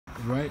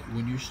right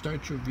when you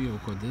start your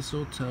vehicle, this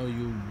will tell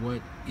you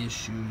what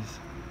issues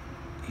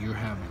you're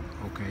having.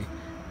 Okay,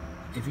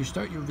 if you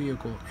start your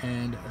vehicle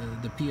and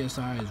the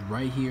PSI is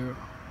right here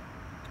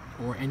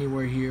or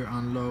anywhere here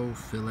on low,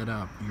 fill it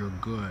up. You're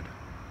good.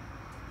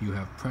 You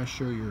have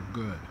pressure, you're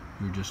good.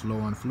 You're just low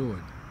on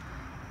fluid.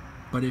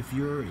 But if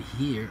you're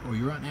here or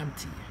you're on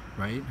empty,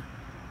 right,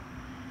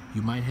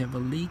 you might have a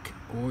leak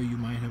or you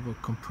might have a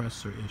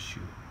compressor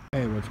issue.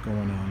 Hey, what's going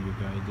on, you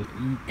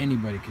guys?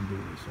 Anybody can do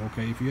this,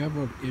 okay? If you have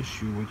an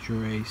issue with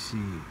your AC,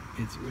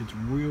 it's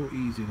real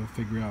easy to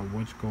figure out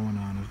what's going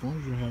on as long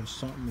as you have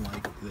something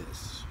like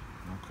this,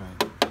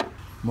 okay?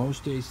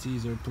 Most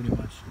ACs are pretty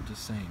much the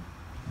same,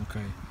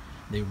 okay?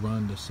 They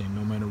run the same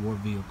no matter what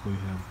vehicle you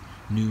have,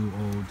 new,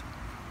 old.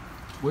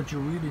 What you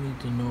really need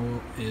to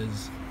know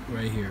is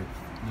right here.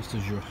 This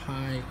is your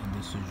high and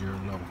this is your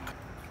low.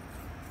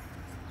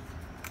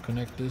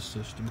 Connect this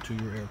system to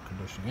your air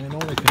conditioning, and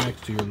it only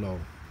connects to your low.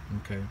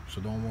 Okay, so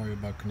don't worry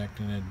about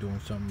connecting it, doing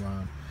something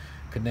wrong.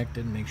 Connect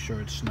it, make sure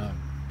it's snug.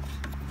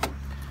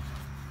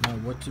 Now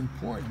what's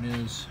important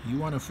is you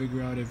want to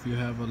figure out if you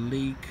have a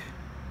leak,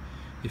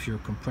 if your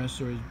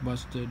compressor is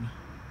busted,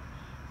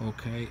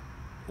 okay,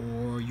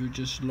 or you're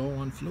just low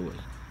on fluid.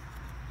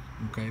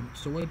 Okay,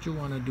 so what you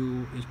want to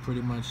do is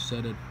pretty much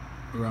set it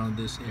around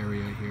this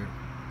area here.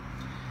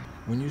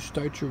 When you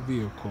start your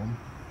vehicle,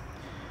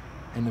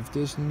 and if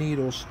this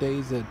needle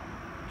stays at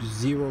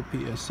 0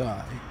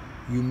 psi,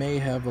 you may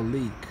have a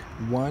leak.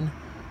 1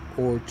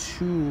 or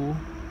 2,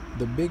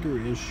 the bigger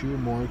issue,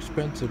 more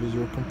expensive, is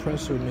your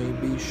compressor may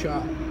be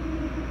shot.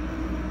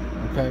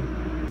 Okay.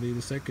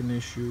 The second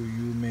issue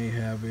you may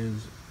have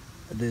is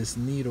this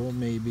needle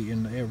may be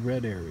in the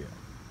red area.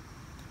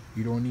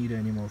 You don't need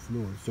any more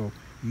fluid. So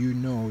you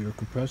know your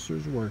compressor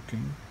is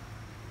working.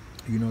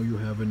 You know you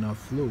have enough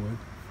fluid.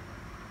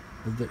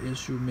 The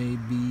issue may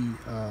be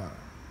a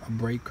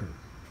breaker.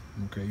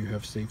 Okay, you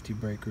have safety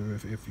breaker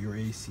if your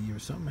AC or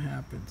something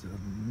happens.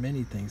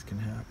 Many things can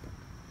happen.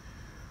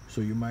 So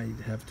you might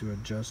have to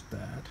adjust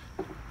that.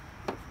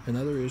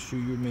 Another issue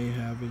you may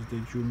have is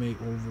that you may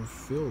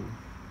overfill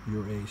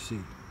your AC.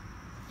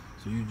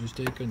 So you just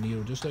take a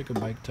needle, just like a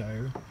bike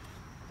tire,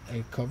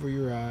 and cover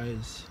your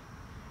eyes.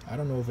 I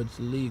don't know if it's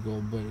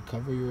legal, but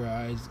cover your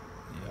eyes,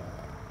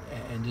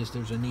 and just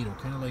there's a needle,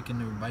 kind of like in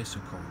your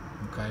bicycle,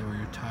 okay, or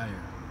your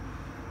tire.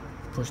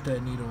 Push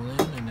that needle in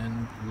and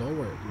then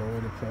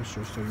lower the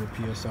pressure so your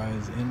PSI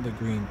is in the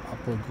green,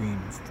 upper green,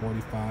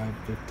 45,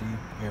 50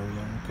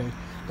 area, okay?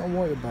 Don't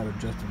worry about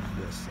adjusting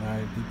this, all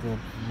right? People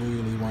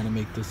really want to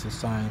make this a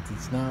science.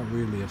 It's not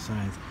really a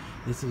science.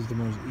 This is the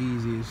most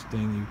easiest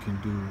thing you can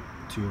do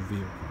to your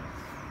vehicle.